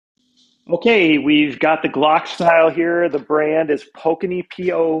Okay, we've got the Glock style here. The brand is Pokeny,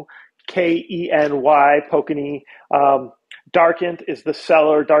 Pokeny, Pokeny. Darkant is the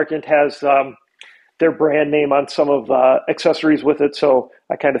seller. Darkant has their brand name on some of the accessories with it, so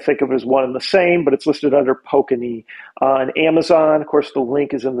I kind of think of it as one and the same, but it's listed under Pokeny on Amazon. Of course, the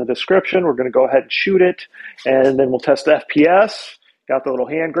link is in the description. We're going to go ahead and shoot it, and then we'll test the FPS. Got the little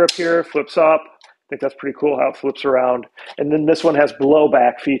hand grip here, flips up. I think that's pretty cool how it flips around. And then this one has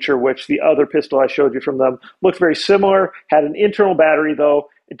blowback feature, which the other pistol I showed you from them looked very similar. Had an internal battery though,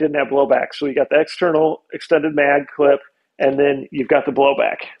 it didn't have blowback. So you got the external extended mag clip, and then you've got the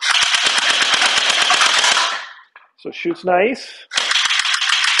blowback. So shoots nice.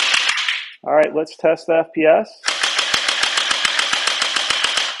 All right, let's test the FPS.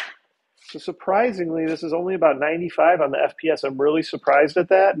 So surprisingly, this is only about 95 on the FPS. I'm really surprised at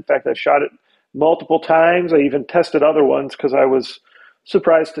that. In fact, I shot it multiple times. I even tested other ones because I was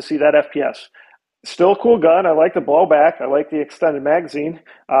surprised to see that FPS. Still a cool gun. I like the blowback. I like the extended magazine.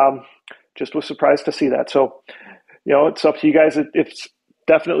 Just was surprised to see that. So, it's up to you guys. It's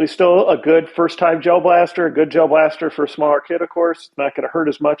definitely still a good first-time gel blaster, a good gel blaster for a smaller kid, of course. It's not going to hurt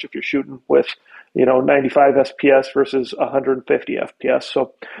as much if you're shooting with, 95 FPS versus 150 FPS.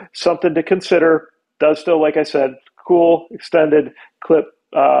 So something to consider. Does still, like I said, cool extended clip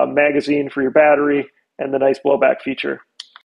magazine for your battery and the nice blowback feature.